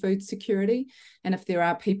regional food security. And if there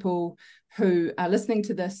are people who are listening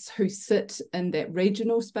to this who sit in that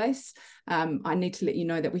regional space, I need to let you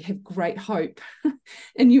know that we have great hope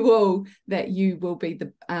in you all that you will be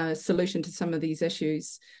the solution to some of these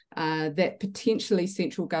issues, that potentially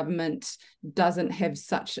central government doesn't have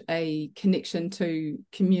such a connection to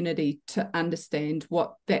community to understand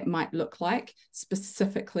what that might look like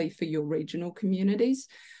specifically for your regional communities.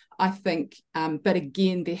 I think, but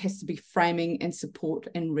again, there has to be framing and support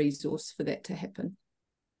and resource for that to happen.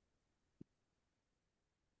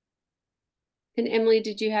 And Emily,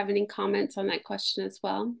 did you have any comments on that question as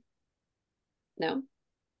well? No?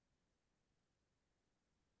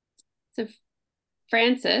 So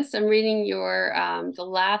Francis, I'm reading your, the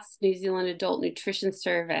last New Zealand Adult Nutrition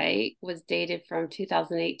Survey was dated from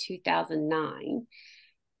 2008-2009.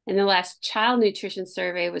 And the last Child Nutrition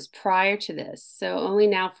Survey was prior to this. So only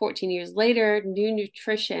now, 14 years later, new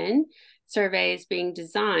nutrition survey is being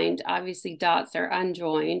designed. Obviously, dots are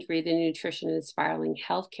unjoined, read the nutrition and spiraling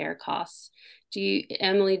healthcare costs.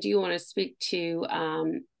 Emily, do you want to speak to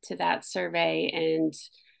that survey and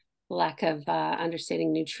lack of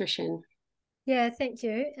understanding nutrition? Yeah, thank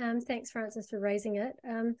you. Thanks, Francis, for raising it.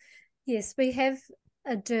 Yes, we have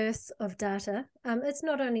a dearth of data. It's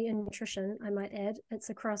not only in nutrition, I might add, it's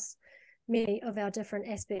across many of our different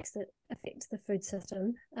aspects that affect the food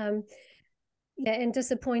system. Yeah, and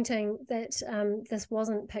disappointing that this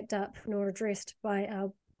wasn't picked up nor addressed by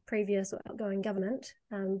our previous or outgoing government,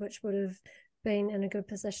 which would have been in a good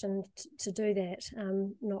position to do that.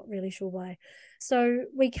 Not really sure why. So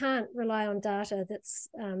we can't rely on data that's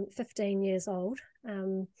 15 years old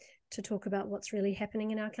to talk about what's really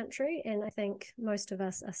happening in our country. And I think most of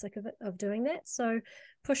us are sick of doing that. So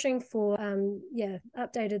pushing for,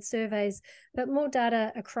 updated surveys, but more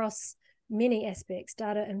data across many aspects,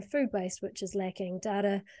 data in food waste, which is lacking,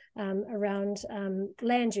 data around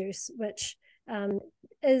land use, which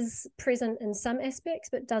is present in some aspects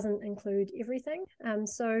but doesn't include everything.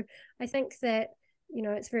 So I think that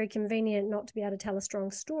it's very convenient not to be able to tell a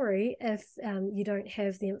strong story if you don't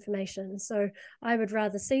have the information. So I would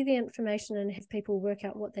rather see the information and have people work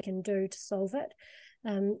out what they can do to solve it.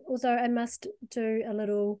 Although I must do a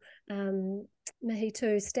little mihi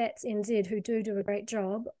to Stats NZ, who do a great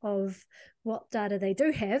job of what data they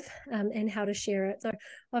do have and how to share it. So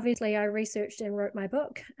obviously I researched and wrote my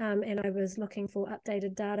book, and I was looking for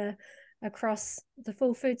updated data across the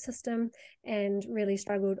full food system and really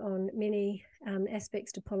struggled on many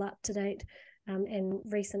aspects to pull up to date and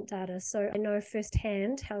recent data. So I know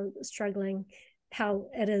firsthand how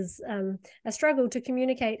it is a struggle to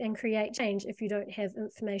communicate and create change if you don't have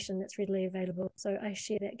information that's readily available. So I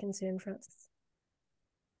share that concern, Frances.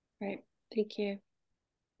 Right, thank you.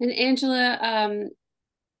 And Angela,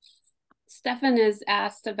 Stefan has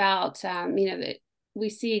asked about, that we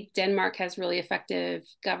see Denmark has really effective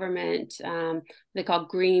government, they call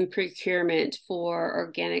green procurement for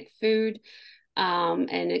organic food, and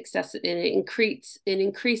it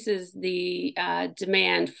increases the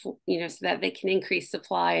demand for, so that they can increase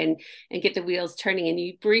supply and get the wheels turning. And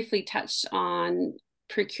you briefly touched on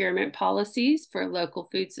procurement policies for local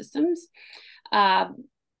food systems.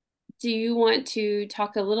 Do you want to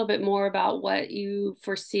talk a little bit more about what you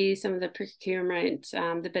foresee some of the procurement,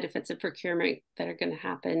 the benefits of procurement that are going to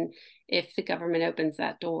happen if the government opens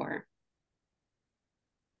that door?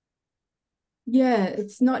 Yeah,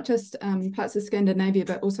 it's not just parts of Scandinavia,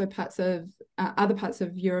 but also parts of other parts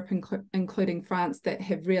of Europe, including France, that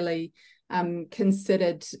have really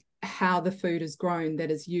considered how the food is grown that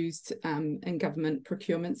is used in government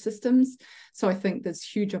procurement systems. So I think there's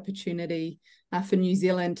huge opportunity for New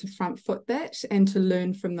Zealand to front foot that and to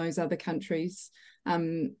learn from those other countries.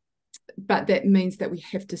 But that means that we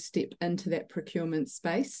have to step into that procurement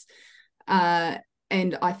space.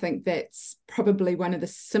 And I think that's probably one of the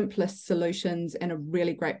simplest solutions and a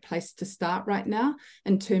really great place to start right now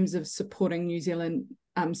in terms of supporting New Zealand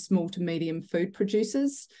small to medium food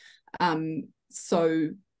producers. So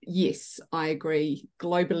yes, I agree.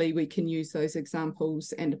 Globally, we can use those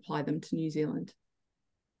examples and apply them to New Zealand.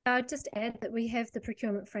 I'd just add that we have the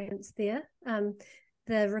procurement frameworks there.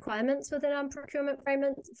 The requirements within our procurement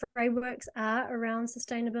frameworks are around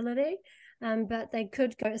sustainability, but they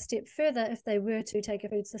could go a step further if they were to take a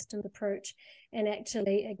food systems approach and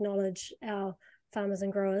actually acknowledge our farmers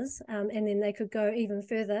and growers. And then they could go even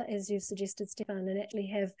further, as you've suggested, Stefan, and actually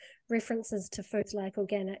have references to foods like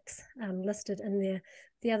organics listed in there.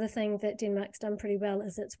 The other thing that Denmark's done pretty well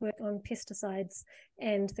is its work on pesticides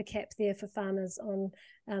and the cap there for farmers on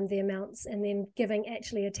the amounts, and then giving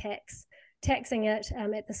actually a taxing it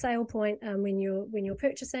at the sale point when you're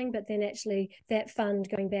purchasing, but then actually that fund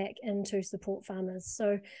going back into support farmers.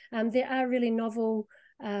 So there are really novel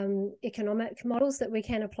economic models that we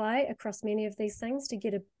can apply across many of these things to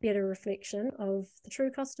get a better reflection of the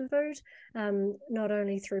true cost of food, not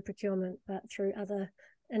only through procurement but through other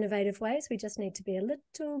innovative ways. We just need to be a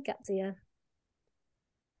little gutsier.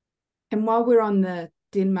 And while we're on the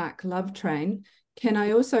Denmark love train, can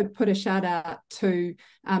I also put a shout out to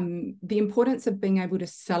the importance of being able to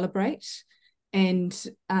celebrate and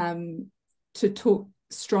to talk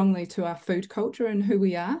strongly to our food culture and who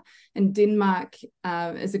we are. And Denmark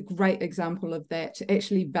is a great example of that,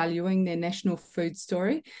 actually valuing their national food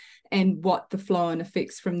story and what the flow and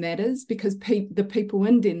effects from that is, because the people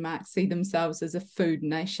in Denmark see themselves as a food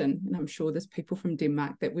nation. And I'm sure there's people from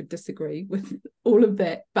Denmark that would disagree with all of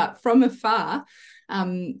that. But from afar,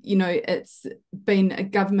 it's been a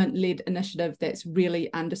government-led initiative that's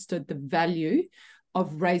really understood the value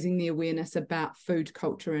of raising the awareness about food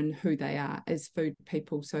culture and who they are as food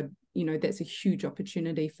people. So, that's a huge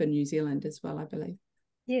opportunity for New Zealand as well, I believe.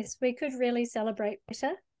 Yes, we could really celebrate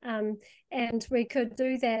better. And we could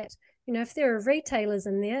do that, if there are retailers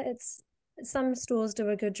in there, some stores do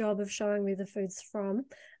a good job of showing where the food's from.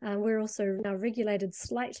 We're also now regulated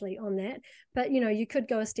slightly on that, but you could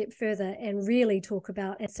go a step further and really talk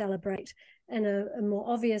about and celebrate in a more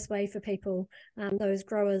obvious way for people, those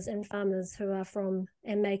growers and farmers who are from,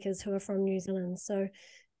 and makers who are from New Zealand. So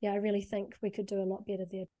yeah, I really think we could do a lot better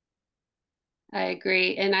there. I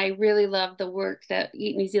agree. And I really love the work that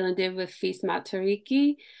Eat New Zealand did with Feast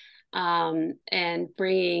Matariki, and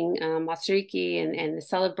bringing Matariki and the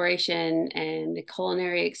celebration and the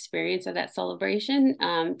culinary experience of that celebration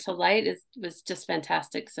to light was just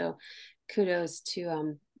fantastic. So kudos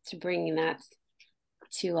to bringing that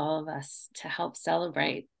to all of us to help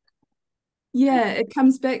celebrate. Yeah, it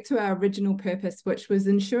comes back to our original purpose, which was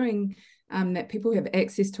ensuring that people have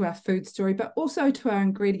access to our food story, but also to our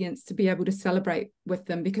ingredients to be able to celebrate with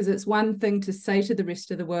them, because it's one thing to say to the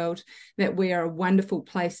rest of the world that we are a wonderful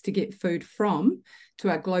place to get food from, to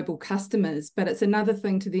our global customers, but it's another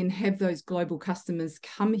thing to then have those global customers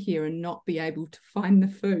come here and not be able to find the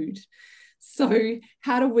food. So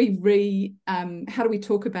how do we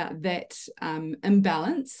talk about that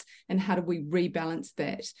imbalance, and how do we rebalance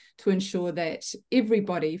that to ensure that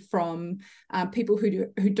everybody, from people who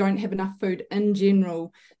don't have enough food in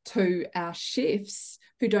general to our chefs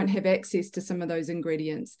who don't have access to some of those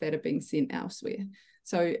ingredients that are being sent elsewhere?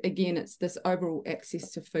 So again, it's this overall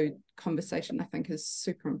access to food conversation I think is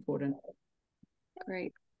super important.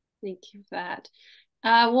 Great, thank you for that.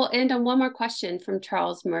 We'll end on one more question from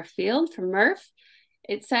Charles Murfield from Murph.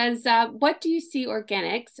 It says, what do you see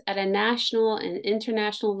organics at a national and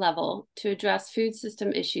international level to address food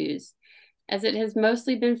system issues, as it has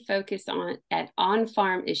mostly been focused at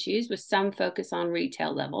on-farm issues with some focus on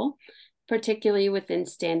retail level, particularly within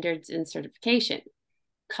standards and certification?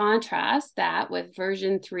 Contrast that with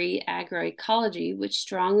version 3 agroecology, which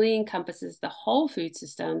strongly encompasses the whole food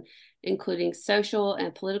system, including social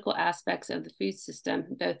and political aspects of the food system,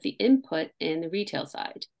 both the input and the retail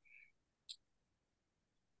side.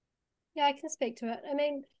 Yeah, I can speak to it. I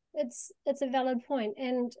mean, it's a valid point,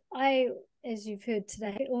 and I, as you've heard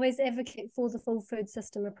today, always advocate for the full food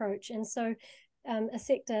system approach. And so a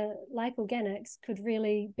sector like organics could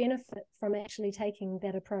really benefit from actually taking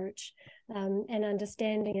that approach and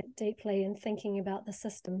understanding it deeply and thinking about the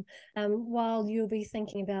system, while you'll be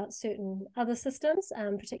thinking about certain other systems,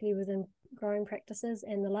 particularly within growing practices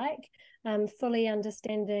and the like. Fully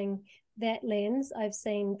understanding that lens, I've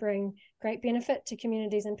seen bring great benefit to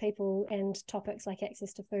communities and people, and topics like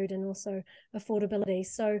access to food and also affordability.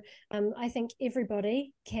 So I think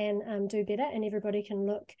everybody can do better, and everybody can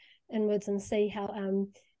look inwards and see how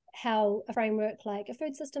a framework like a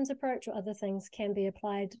food systems approach or other things can be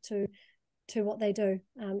applied to what they do.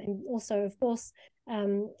 And also, of course,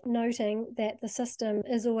 noting that the system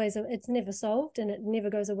is always, it's never solved and it never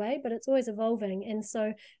goes away, but it's always evolving. And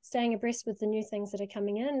so staying abreast with the new things that are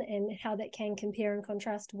coming in and how that can compare and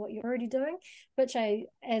contrast to what you're already doing, which I,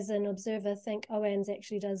 as an observer, think OANZ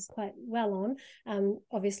actually does quite well on.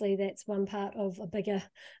 Obviously, that's one part of a bigger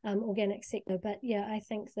organic sector. But yeah, I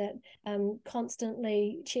think that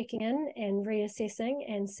constantly checking in and reassessing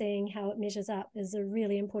and seeing how it measures up is a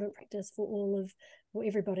really important practice for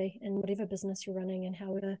everybody in whatever business you're running and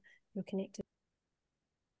however you're connected.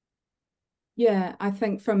 Yeah, I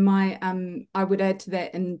think from my, I would add to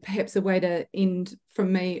that, and perhaps a way to end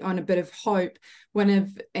from me on a bit of hope,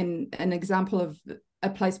 an example of a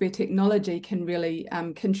place where technology can really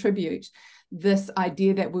contribute, this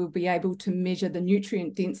idea that we'll be able to measure the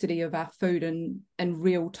nutrient density of our food in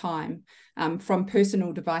real time from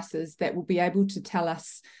personal devices that will be able to tell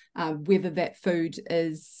us whether that food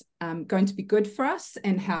is going to be good for us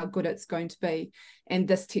and how good it's going to be. And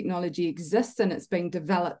this technology exists and it's being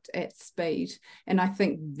developed at speed. And I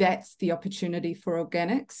think that's the opportunity for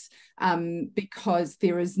organics, because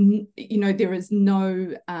there's no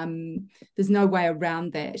way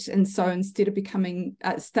around that. And so instead of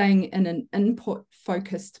staying in an input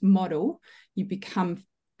focused model, you become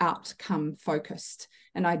outcome focused.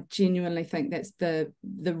 And I genuinely think that's the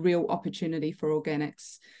real opportunity for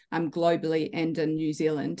organics globally and in New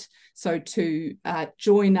Zealand. So to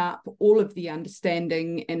join up all of the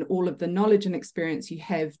understanding and all of the knowledge and experience you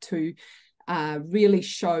have to really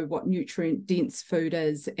show what nutrient dense food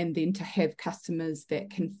is, and then to have customers that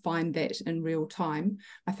can find that in real time,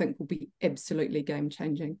 I think will be absolutely game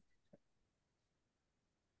changing.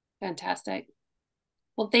 Fantastic.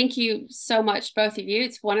 Well, thank you so much, both of you.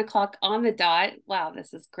 It's 1 o'clock on the dot. Wow,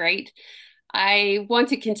 this is great. I want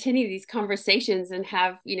to continue these conversations and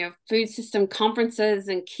have, food system conferences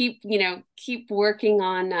and keep working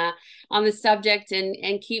on the subject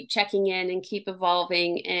and keep checking in and keep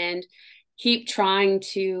evolving and keep trying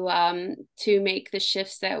to make the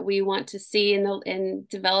shifts that we want to see and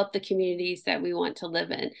develop the communities that we want to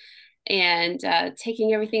live in. And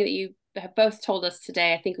taking everything that you have both told us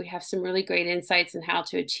today, I think we have some really great insights on how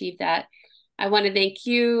to achieve that. I want to thank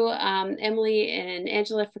you, Emily and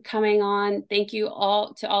Angela, for coming on. Thank you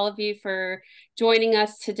all of you for joining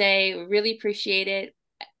us today. We really appreciate it.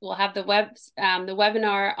 We'll have the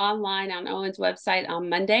webinar online on OANZ website on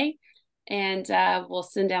Monday, and we'll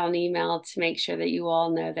send out an email to make sure that you all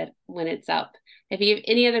know that when it's up. If you have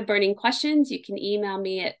any other burning questions, you can email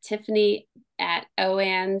me at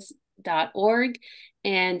tiffany@oanz.org,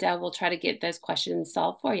 and we'll try to get those questions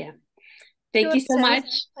solved for you. Thank you so much.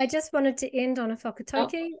 I just wanted to end on a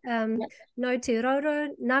whakatauki. Yep. No te roro,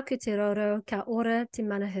 naku te roro, ka ora te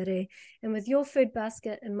manahiri. And with your food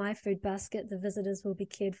basket and my food basket, the visitors will be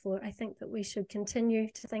cared for. I think that we should continue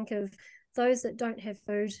to think of those that don't have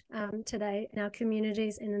food today in our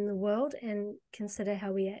communities and in the world, and consider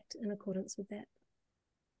how we act in accordance with that.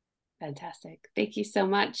 Fantastic. Thank you so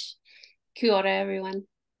much. Kia ora, everyone.